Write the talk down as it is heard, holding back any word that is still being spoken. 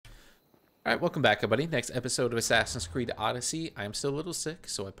All right, welcome back, everybody. Next episode of Assassin's Creed Odyssey. I'm still a little sick,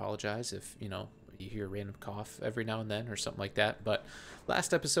 so I apologize if, you hear a random cough every now and then or something like that. But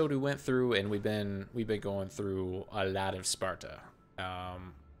last episode we went through and we've been going through a lot of Sparta.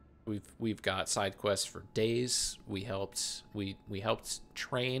 We've got side quests for days. We helped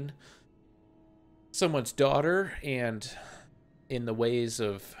train someone's daughter and in the ways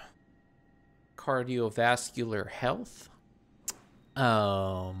of cardiovascular health.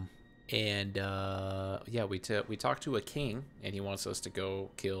 Yeah, we talked to a king, and he wants us to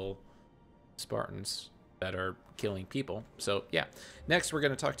go kill Spartans that are killing people. So yeah, next we're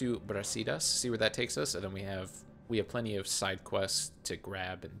gonna talk to Brasidas, see where that takes us, and then we have plenty of side quests to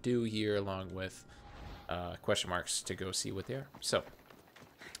grab and do here, along with question marks to go see what they are. So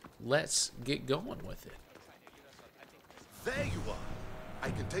let's get going with it. There you are. I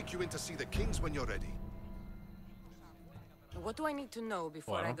can take you in to see the kings when you're ready. What do I need to know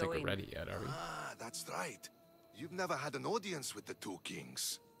before Well, I I don't go think in? we're ready yet, are we? Ah, that's right. You've never had an audience with the two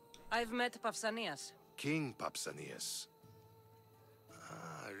kings. I've met Pausanias. King Pausanias.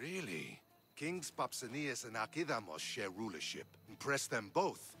 Ah, really? Kings Pausanias and Archidamos share rulership. Impress them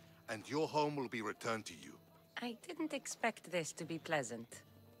both, and your home will be returned to you. I didn't expect this to be pleasant.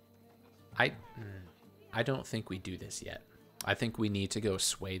 I don't think we do this yet. I think we need to go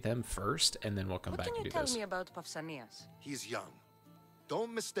sway them first, and then we'll come What back can and you do tell this. me about Pausanias? He's young.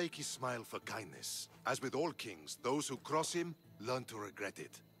 Don't mistake his smile for kindness. As with all kings, those who cross him learn to regret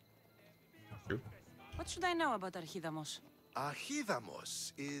it. True. What should I know about Archidamos?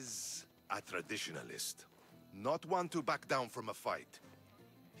 Archidamos is a traditionalist. Not one to back down from a fight.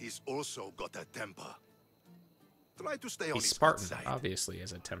 He's also got a temper. Try to stay on He's his good Spartan, side. obviously,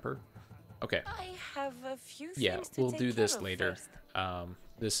 as a temper. Okay. I have a few Yeah, things to we'll take do care this of later. first.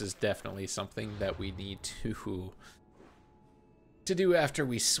 This is definitely something that we need to do after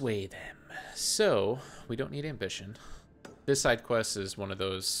we sway them. So we don't need ambition. This side quest is one of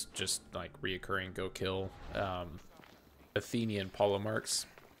those just like reoccurring go kill Athenian polemarchs.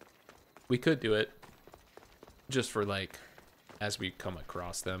 We could do it just for like as we come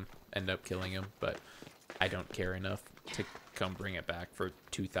across them, end up killing them, but I don't care enough to come bring it back for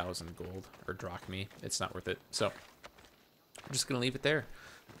 2,000 gold or drachmae. It's not worth it. So I'm just gonna leave it there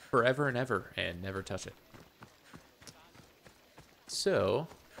forever and ever and never touch it. So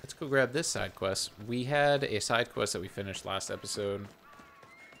let's go grab this side quest. We had a side quest that we finished last episode,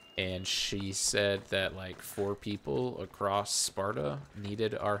 and she said that like 4 people across Sparta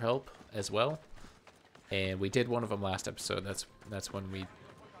needed our help as well. And we did one of them last episode. That's when we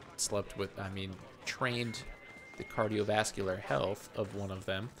trained the cardiovascular health of one of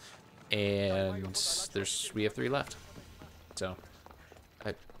them, and we have 3 left. So,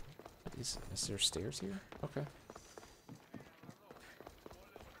 is there stairs here? Okay.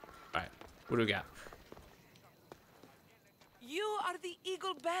 All right, what do we got? You are the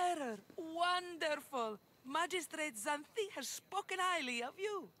Eagle Bearer. Wonderful. Magistrate Xanthi has spoken highly of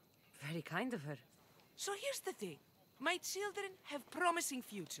you. Very kind of her. So here's the thing. My children have promising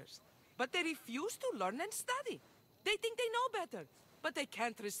futures, but they refuse to learn and study. They think they know better, but they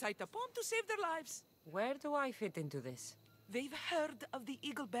can't recite a poem to save their lives. Where do I fit into this? They've heard of the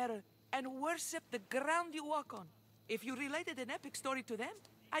Eagle Bearer and worship the ground you walk on. If you related an epic story to them,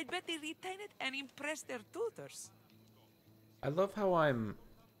 I bet they retain it and impress their tutors. I love how I'm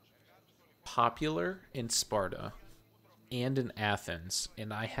popular in Sparta and in Athens,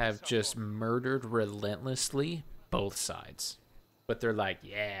 and I have just murdered relentlessly both sides. But they're like,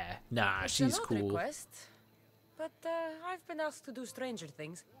 yeah, nah, It's she's an odd cool. request, but I've been asked to do stranger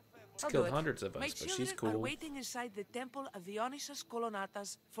things. She's I'll do killed it. hundreds of My us, but children she's are cool. waiting inside the temple of Dionysus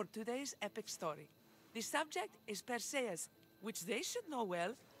Kolonatas for today's epic story. The subject is Perseus, which they should know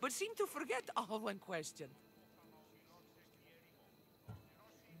well, but seem to forget all when questioned.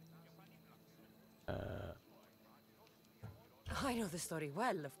 I know the story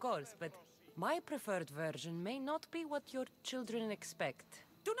well, of course, but my preferred version may not be what your children expect.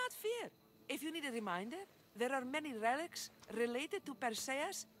 Do not fear. If you need a reminder, there are many relics related to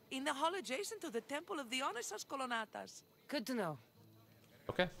Perseus in the hall adjacent to the temple of Dionysus Kolonatas. Good to know.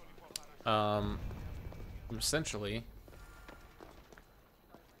 Okay. Essentially,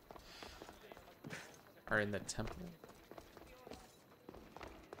 are in the temple.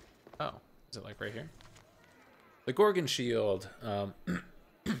 Oh, is it like right here? The Gorgon shield.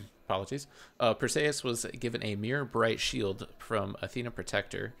 Apologies. Perseus was given a mirror bright shield from Athena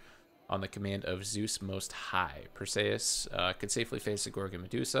Protector on the command of Zeus Most High. Perseus could safely face the Gorgon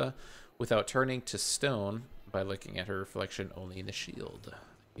Medusa without turning to stone by looking at her reflection only in the shield.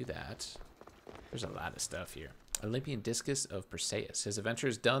 Do that. There's a lot of stuff here. Olympian discus of Perseus. His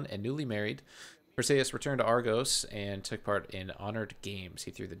adventures done and newly married, Perseus returned to Argos and took part in honored games.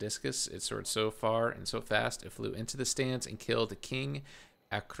 He threw the discus. It soared so far and so fast it flew into the stands and killed King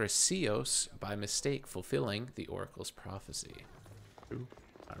Acrisios by mistake, fulfilling the oracle's prophecy. Ooh,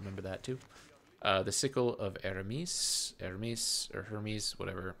 I remember that too. The sickle of Hermes,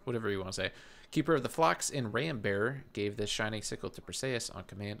 whatever you want to say. Keeper of the flocks and ram bearer gave this shining sickle to Perseus on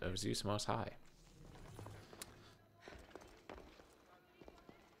command of Zeus Most High.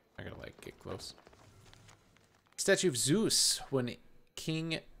 I gotta like get close. Statue of Zeus. When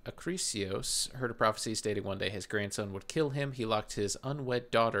King Acrisios heard a prophecy stating one day his grandson would kill him, he locked his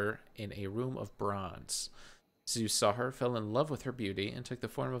unwed daughter in a room of bronze. Zeus saw her, fell in love with her beauty, and took the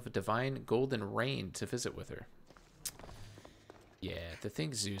form of a divine golden rain to visit with her. Yeah, the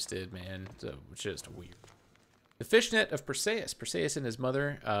things Zeus did, man, just weird. The fishnet of Perseus. Perseus and his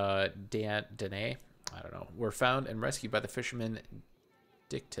mother, Danae, I don't know, were found and rescued by the fisherman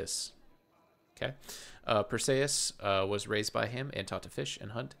Dictys. Okay. Perseus was raised by him and taught to fish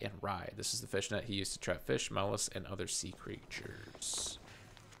and hunt and ride. This is the fishnet he used to trap fish, mollusks, and other sea creatures.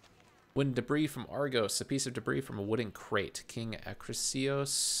 When debris from Argos, a piece of debris from a wooden crate. King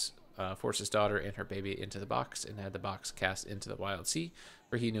Acrisios forced his daughter and her baby into the box and had the box cast into the wild sea,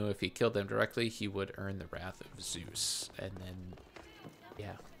 for he knew if he killed them directly, he would earn the wrath of Zeus. And then,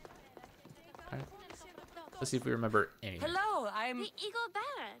 yeah. All right. Let's see if we remember anything. Hello, I'm... The Eagle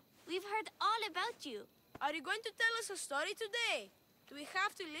Bearer. We've heard all about you. Are you going to tell us a story today? Do we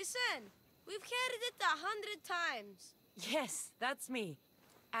have to listen? We've heard it 100 times. Yes, that's me.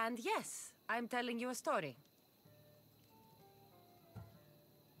 And yes, I'm telling you a story.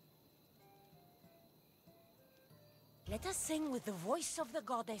 Let us sing with the voice of the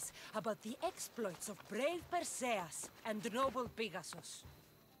goddess about the exploits of brave Perseus and noble Pegasus.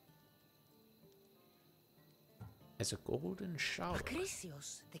 As a golden shower.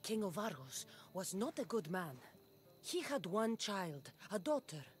 Acrisios, the king of Argos, was not a good man. He had one child, a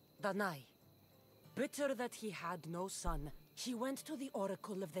daughter, Danae. Bitter that he had no son, he went to the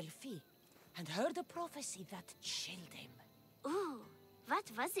oracle of Delphi and heard a prophecy that chilled him. Ooh, what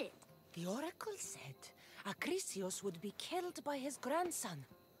was it? The oracle said Acrisios would be killed by his grandson.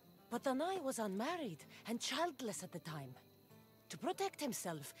 But Danae was unmarried and childless at the time. To protect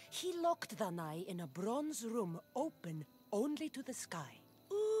himself, he locked Danae in a bronze room open only to the sky.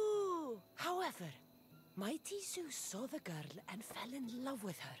 Ooh! However, mighty Zeus saw the girl and fell in love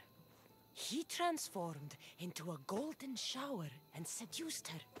with her. He transformed into a golden shower and seduced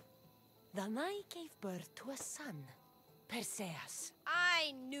her. Danae gave birth to a son, Perseus.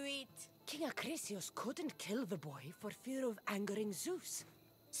 I knew it. King Acrisios couldn't kill the boy for fear of angering Zeus.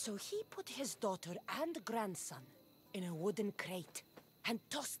 So he put his daughter and grandson in a wooden crate and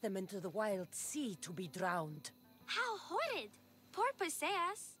tossed them into the wild sea to be drowned. How horrid! Poor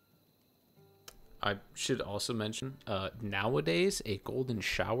Perseus. I should also mention, nowadays, a golden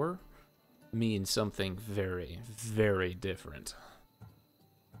shower means something very, very different.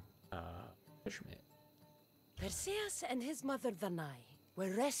 Fisherman. Perseus and his mother Danae were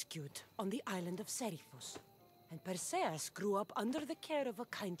rescued on the island of Seriphos, and Perseus grew up under the care of a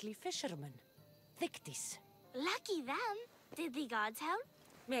kindly fisherman, Dictys. Lucky them. Did the gods help?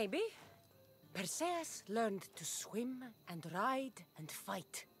 Maybe. Perseus learned to swim and ride and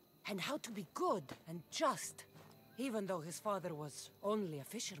fight, and how to be good and just, even though his father was only a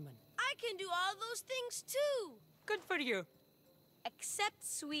fisherman. I can do all those things too. Good for you. Except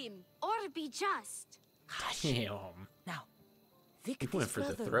swim. Or be just. Damn. Now, went Dictys' for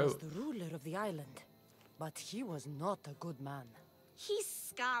the brother was throat. the ruler of the island, but he was not a good man. He's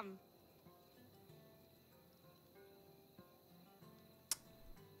scum.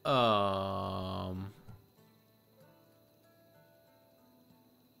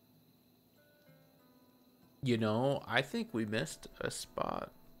 You know, I think we missed a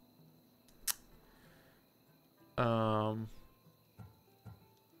spot.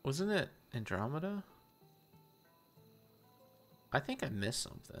 Wasn't it Andromeda? I think I missed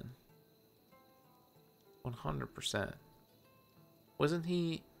something. 100%. Wasn't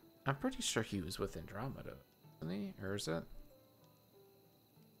he? I'm pretty sure he was with Andromeda, wasn't he? Or is that?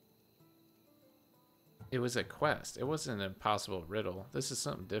 It was a quest. It wasn't an impossible riddle. This is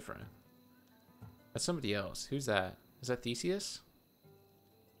something different. That's somebody else. Who's that? Is that Theseus?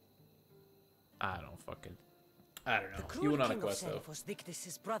 I don't know. The He cruel went on a king of quest though. Seriphos,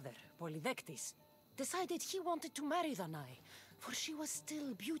 Dictys' brother, Polydectes, decided he wanted to marry Danae, for she was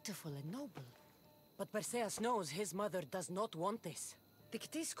still beautiful and noble. But Perseus knows his mother does not want this.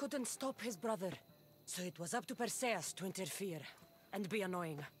 Dictys couldn't stop his brother, so it was up to Perseus to interfere and be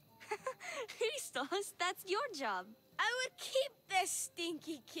annoying. He's Kestos. That's your job. I will keep the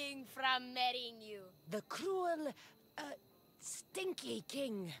stinky king from marrying you. The cruel, stinky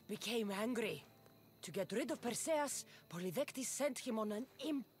king became angry. To get rid of Perseus, Polydectes sent him on an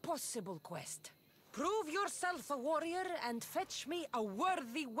impossible quest. Prove yourself a warrior and fetch me a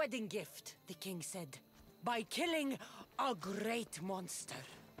worthy wedding gift, the king said, by killing a great monster.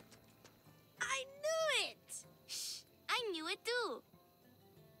 I knew it! Shh, I knew it too.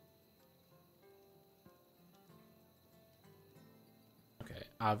 Okay,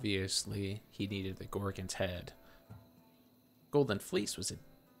 obviously he needed the Gorgon's head. Golden Fleece was a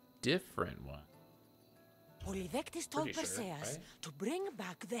different one. Polydectes told Pretty sure, Perseus right? to bring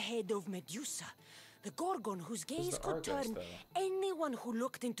back the head of Medusa, the Gorgon whose gaze the could Argos, turn though? anyone who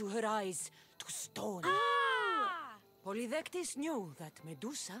looked into her eyes to stone. Ah! Polydectes knew that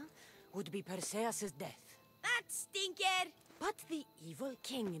Medusa would be Perseus's death. That stinker! But the evil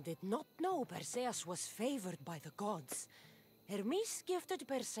king did not know Perseus was favored by the gods. Hermes gifted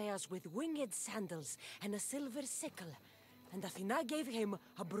Perseus with winged sandals and a silver sickle, and Athena gave him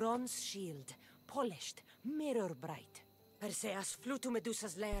a bronze shield, polished, mirror bright. Perseus flew to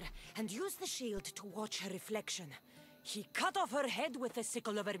Medusa's lair and used the shield to watch her reflection. He cut off her head with the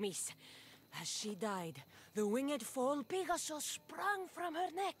sickle of Hermes. As she died, the winged foal Pegasus sprang from her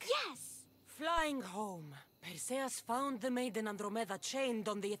neck. Yes! Flying home, Perseus found the maiden Andromeda chained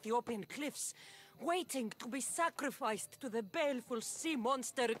on the Ethiopian cliffs, waiting to be sacrificed to the baleful sea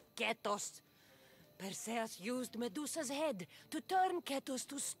monster Ketos. Perseus used Medusa's head to turn Ketos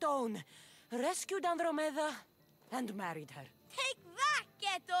to stone, rescued Andromeda, and married her. Take that,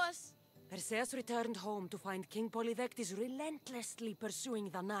 Ketos! Perseus returned home to find King Polydectes relentlessly pursuing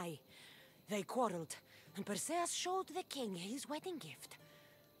Danae. They quarreled, and Perseus showed the king his wedding gift.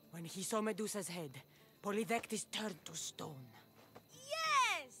 When he saw Medusa's head, Polydectes turned to stone.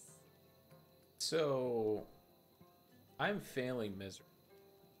 Yes! So, I'm failing miserably.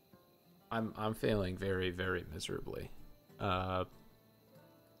 I'm failing very, very miserably.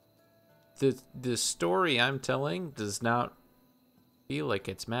 The story I'm telling does not feel like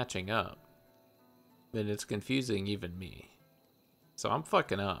it's matching up, and it's confusing even me. So I'm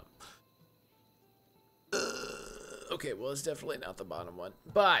fucking up. Okay, well, it's definitely not the bottom one,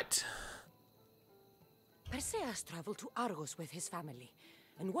 but Perseus traveled to Argos with his family,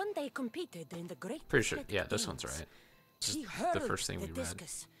 and one day competed in the Great pretty sure. Athletic Yeah, this Games. one's right. This He is hurled the first thing the we read.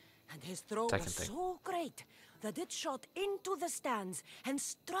 discus, and his throw Second was thing. so great that it shot into the stands and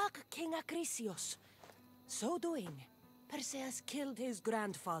struck King Acrisius. So doing, Perseus killed his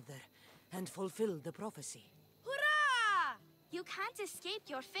grandfather and fulfilled the prophecy. Hurrah! You can't escape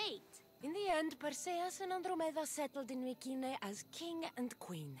your fate. In the end, Perseus and Andromeda settled in Mycenae as king and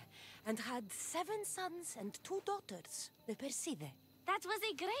queen, and had 7 sons and 2 daughters, the Perseidae. That was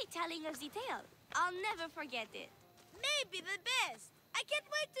a great telling of the tale. I'll never forget it. Maybe the best. I can't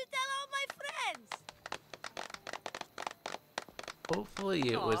wait to tell all my friends. Hopefully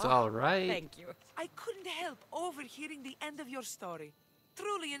it was Aw, all right. Thank you. I couldn't help overhearing the end of your story.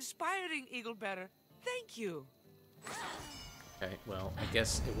 Truly inspiring, Eaglebearer. Thank you. Okay, well, I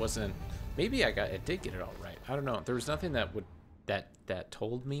guess it wasn't. Maybe I did get it all right. I don't know. There was nothing that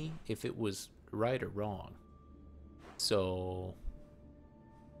told me if it was right or wrong. So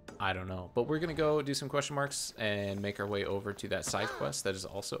I don't know. But we're gonna go do some question marks and make our way over to that side quest that is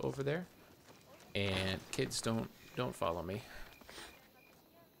also over there. And kids, don't follow me.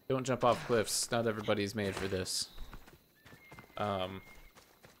 Don't jump off cliffs. Not everybody's made for this. Yeah,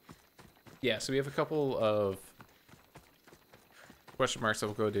 so we have a couple of question marks that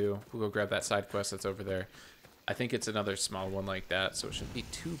we'll go do. We'll go grab that side quest that's over there. I think it's another small one like that, so it shouldn't be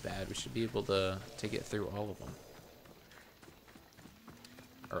too bad. We should be able to get through all of them.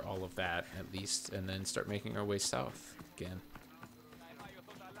 Or all of that, at least, and then start making our way south again.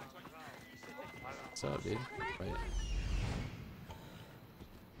 What's up, dude? Wait.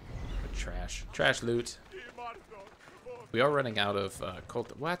 Trash. Trash loot. We are running out of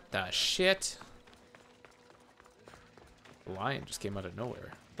cult. What the shit? The lion just came out of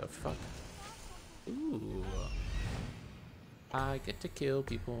nowhere. The fuck? Ooh. I get to kill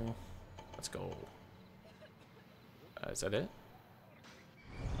people. Let's go. Is that it?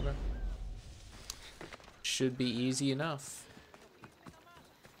 Okay. Should be easy enough.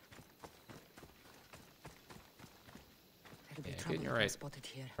 There'll be Yeah, trouble get in your if I'm right spotted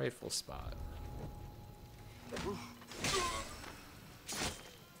here. rifle spot.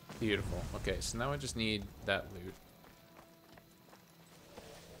 Beautiful. Okay, so now I just need that loot.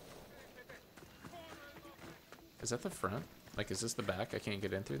 Is that the front? Like, is this the back? I can't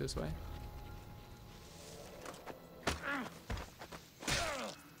get in through this way?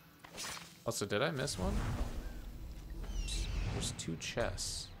 Also, did I miss one? There's 2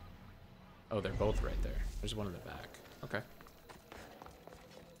 chests. Oh, they're both right there. There's one in the back. Okay.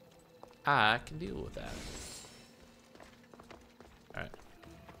 I can deal with that. Alright.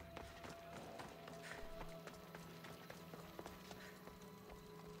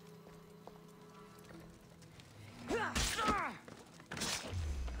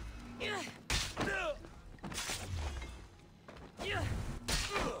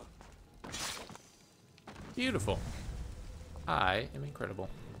 Beautiful. I am incredible.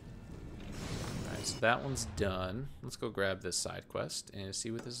 Alright, so that one's done. Let's go grab this side quest and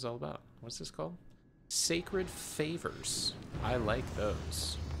see what this is all about. What's this called? Sacred Favors. I like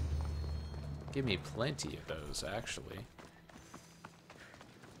those. Give me plenty of those, actually.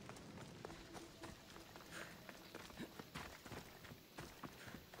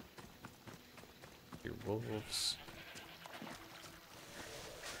 Your wolves.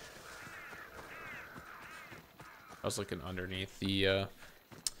 I was looking underneath the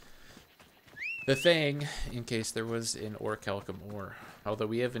thing in case there was an orichalcum ore. Although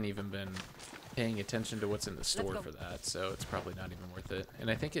we haven't even been paying attention to what's in the store for that, so it's probably not even worth it.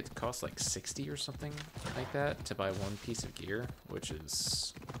 And I think it costs like 60 or something like that to buy one piece of gear, which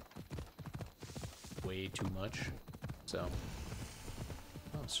is way too much. So,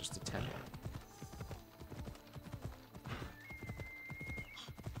 oh, it's just a 10.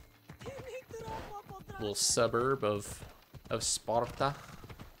 Little suburb of Sparta.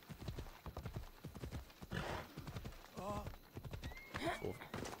 Little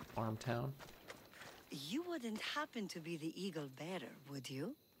farm town. You wouldn't happen to be the eagle bearer, would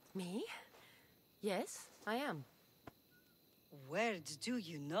you? Me? Yes, I am. Where do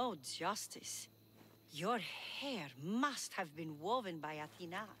you know justice? Your hair must have been woven by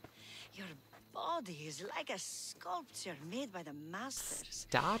Athena. Your body is like a sculpture made by the masters.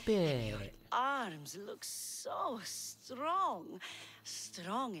 Stop it. Arms look so strong.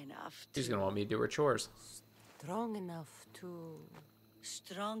 Strong enough to... She's gonna want me to do her chores. Strong enough to...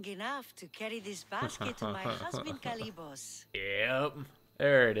 Strong enough to carry this basket to my husband, Kalibos. Yep.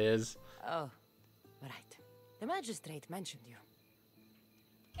 There it is. Oh, right. The magistrate mentioned you.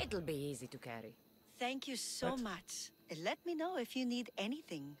 It'll be easy to carry. Thank you so much. Let me know if you need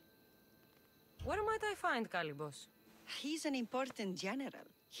anything. Where might I find Kalibos? He's an important general.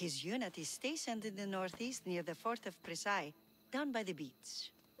 His unit is stationed in the northeast near the fort of Presai, down by the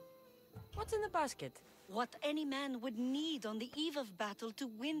beach. What's in the basket? What any man would need on the eve of battle to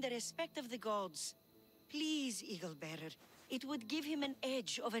win the respect of the gods. Please, Eagle Bearer. It would give him an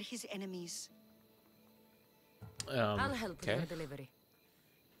edge over his enemies. I'll help with your delivery.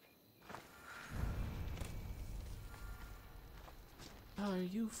 Are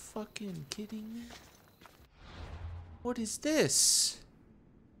you fucking kidding me? What is this?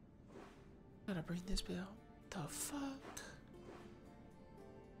 Gotta bring this bill. The fuck?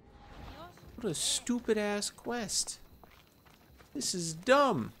 What a stupid ass quest. This is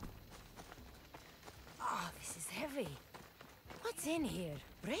dumb. Oh, this is heavy. What's in here?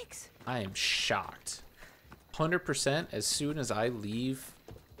 Bricks? I am shocked. 100% as soon as I leave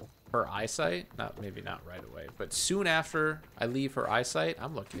her eyesight, maybe not right away, but soon after I leave her eyesight,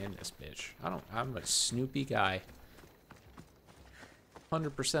 I'm looking in this bitch. I'm a snoopy guy.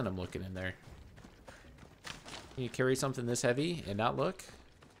 100% I'm looking in there. Can you carry something this heavy and not look?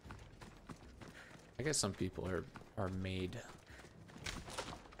 I guess some people are made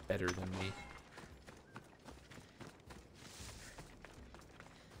better than me.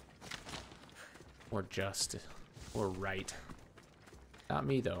 Or just, or right. Not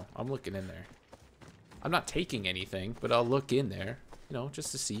me though, I'm looking in there. I'm not taking anything, but I'll look in there, you know,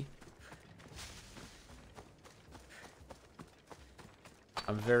 just to see.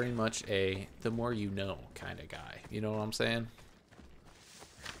 I'm very much a the more you know kind of guy, you know what I'm saying?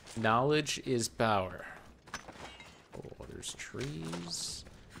 Knowledge is power. Oh, there's trees.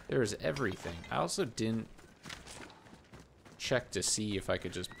 There's everything. I also didn't check to see if I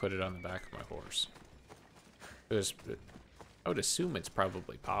could just put it on the back of my horse. I would assume it's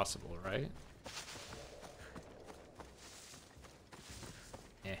probably possible, right?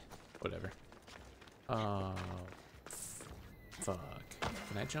 Whatever. Fuck.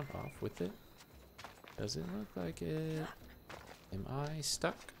 Can I jump off with it? Does it look like it? Am I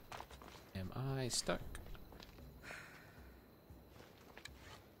stuck? Am I stuck?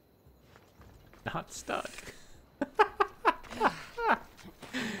 Not stuck.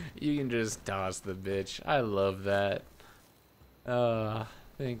 You can just toss the bitch. I love that.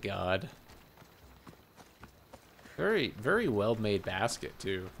 Thank God. Very, very well-made basket,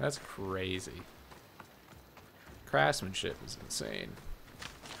 too. That's crazy. Craftsmanship is insane.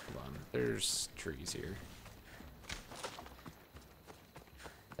 Hold on. There's trees here.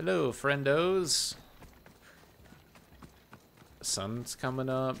 Hello, friendos. The sun's coming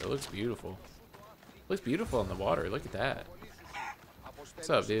up. It looks beautiful. Looks beautiful in the water. Look at that. What's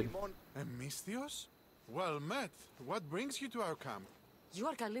up, dude? Emistios? Well met. What brings you to our camp? You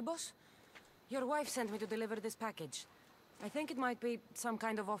are Calibos? Your wife sent me to deliver this package. I think it might be some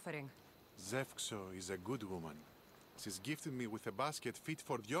kind of offering. Zevxo is a good woman. She's gifted me with a basket fit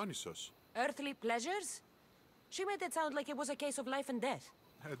for Dionysos. Earthly pleasures? She made it sound like it was a case of life and death.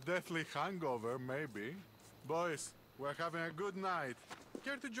 A deathly hangover, maybe. Boys, we're having a good night.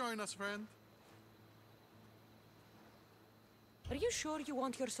 Care to join us, friend? Are you sure you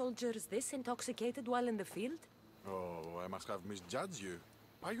want your soldiers this intoxicated while in the field? Oh, I must have misjudged you.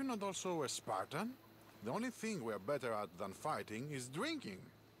 Are you not also a Spartan? The only thing we're better at than fighting is drinking.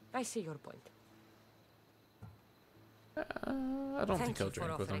 I see your point. I don't think I'll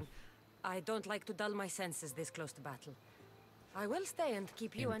drink with him. I don't like to dull my senses this close to battle. I will stay and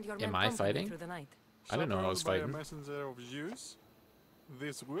keep you and your men Am I company fighting? through the night. I didn't know I was Surrounded by fighting. a messenger of Zeus?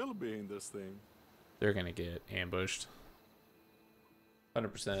 This will be interesting. They're gonna get ambushed.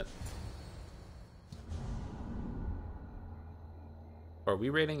 100%. Are we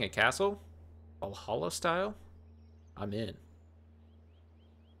raiding a castle? Valhalla style? I'm in.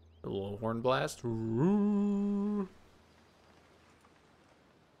 A little horn blast. Why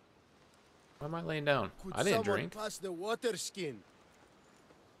am I laying down? I didn't drink. Pass the water skin.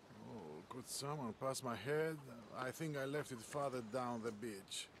 Oh, could someone pass my head? I think I left it farther down the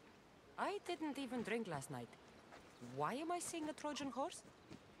beach. I didn't even drink last night. Why am I seeing a Trojan horse?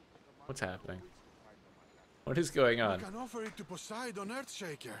 What's happening? What is going I on? can offer it to Poseidon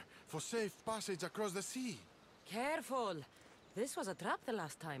Earthshaker for safe passage across the sea. Careful! This was a trap the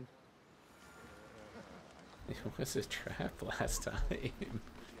last time. It was a trap last time.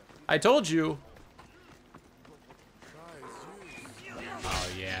 I told you. Oh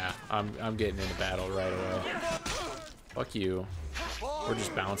yeah, I'm getting into battle right away. Fuck you. We're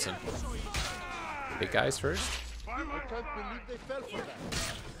just bouncing. Big guys first. I can't believe they fell for that.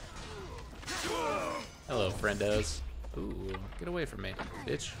 Hello, friendos. Ooh, get away from me,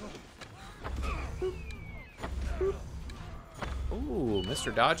 bitch. Ooh,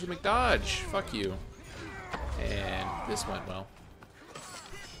 Mr. Dodgy McDodge. Fuck you. And this went well.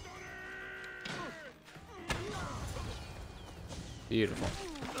 Beautiful.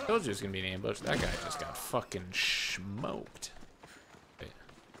 Told you it was gonna be an ambush. That guy just got fucking smoked. Wait.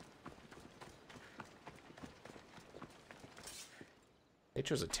 They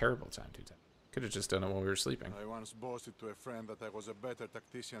chose a terrible time to attack. Could have just done it while we were sleeping. I once boasted to a friend that I was a better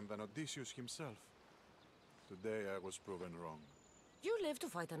tactician than Odysseus himself. Today I was proven wrong. You live to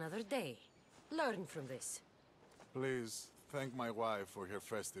fight another day. Learn from this. Please thank my wife for her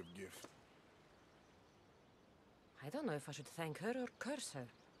festive gift. I don't know if I should thank her or curse her.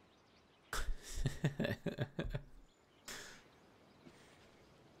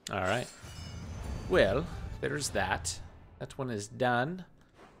 Alright. Well, there's that. That one is done.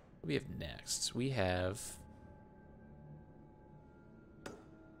 What do we have next? We have...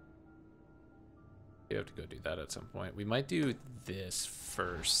 We have to go do that at some point. We might do this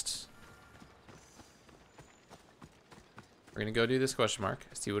first. We're gonna go do this question mark,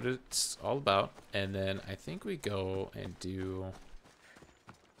 see what it's all about, and then I think we go and do...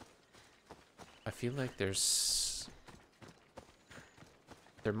 I feel like there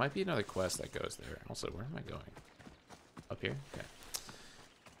might be another quest that goes there. Also, where am I going? Up here? Okay.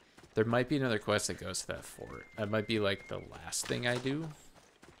 There might be another quest that goes to that fort. That might be like the last thing I do.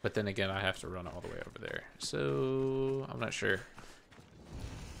 But then again, I have to run all the way over there. So, I'm not sure.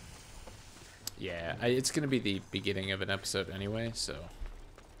 Yeah, it's going to be the beginning of an episode anyway, so...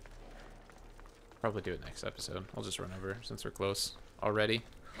 Probably do it next episode. I'll just run over since we're close already.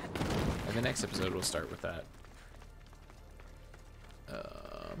 And the next episode we'll start with that.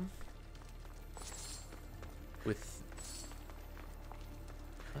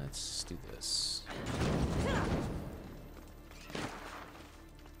 Let's do this.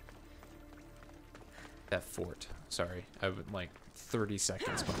 That fort. Sorry, I'm like 30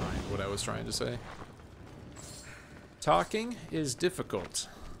 seconds behind what I was trying to say. Talking is difficult.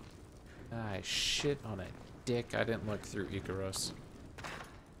 I shit on a dick. I didn't look through Icaros.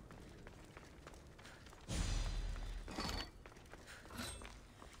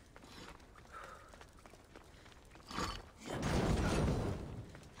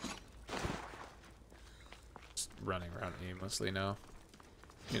 Just running around aimlessly now.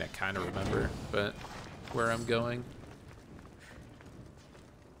 I mean, I kind of remember, but where I'm going.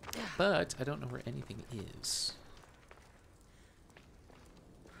 But I don't know where anything is.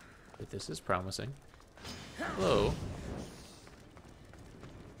 But this is promising. Hello.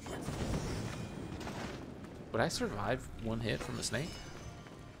 Would I survive one hit from a snake?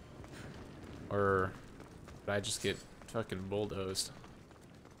 Or would I just get fucking bulldozed?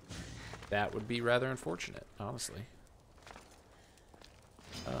 That would be rather unfortunate, honestly.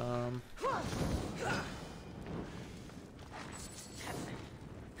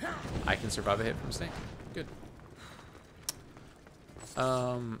 I can survive a hit from a snake. Good.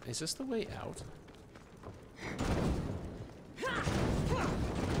 Is this the way out?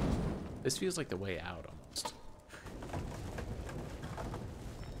 This feels like the way out almost.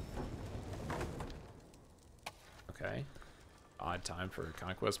 Okay. Odd time for a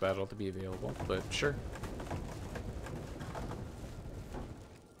conquest battle to be available, but sure.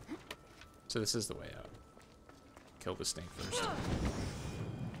 So this is the way out. Kill the snake first.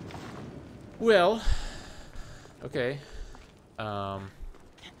 Well, okay.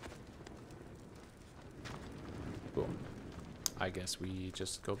 Cool. I guess we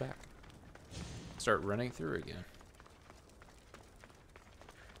just go back. Start running through again.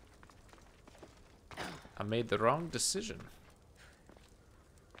 I made the wrong decision.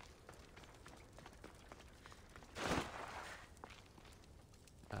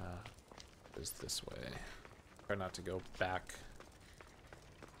 This way. Try not to go back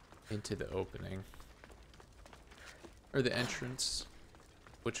into the opening. Or the entrance.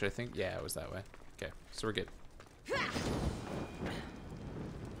 Which I think, yeah, it was that way. Okay, so we're good.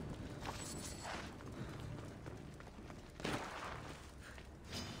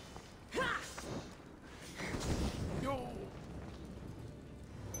 Yo!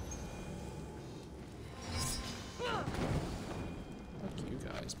 Fuck you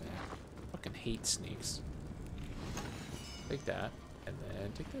guys, man. Fucking hate sneaks. Take that, and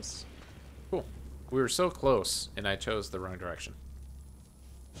then take this. Cool. We were so close, and I chose the wrong direction.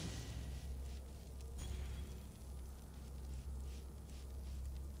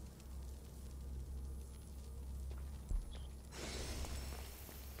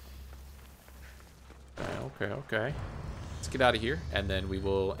 Okay. Let's get out of here, and then we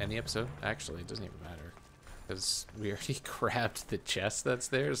will end the episode. Actually, it doesn't even matter, because we already grabbed the chest that's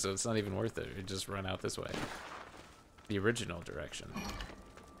there, so it's not even worth it. We just run out this way. The original direction.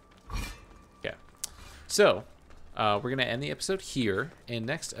 Okay. So, we're going to end the episode here. In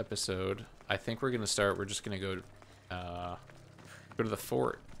next episode, I think we're going to start, we're just going to go to the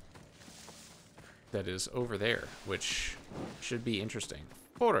fort that is over there, which should be interesting.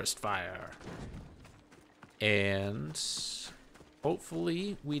 Forest fire. And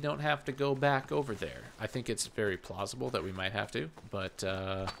hopefully we don't have to go back over there. I think it's very plausible that we might have to, but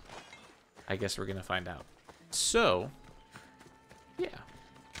I guess we're going to find out. So, yeah.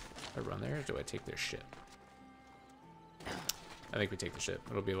 I run there, or do I take their ship? I think we take the ship.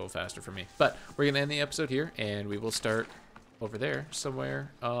 It'll be a little faster for me. But we're going to end the episode here, and we will start over there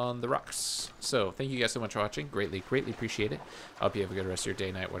somewhere on the rocks. So thank you guys so much for watching. Greatly appreciate it. I hope you have a good rest of your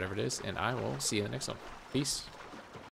day, night, whatever it is, and I will see you in the next one. Peace.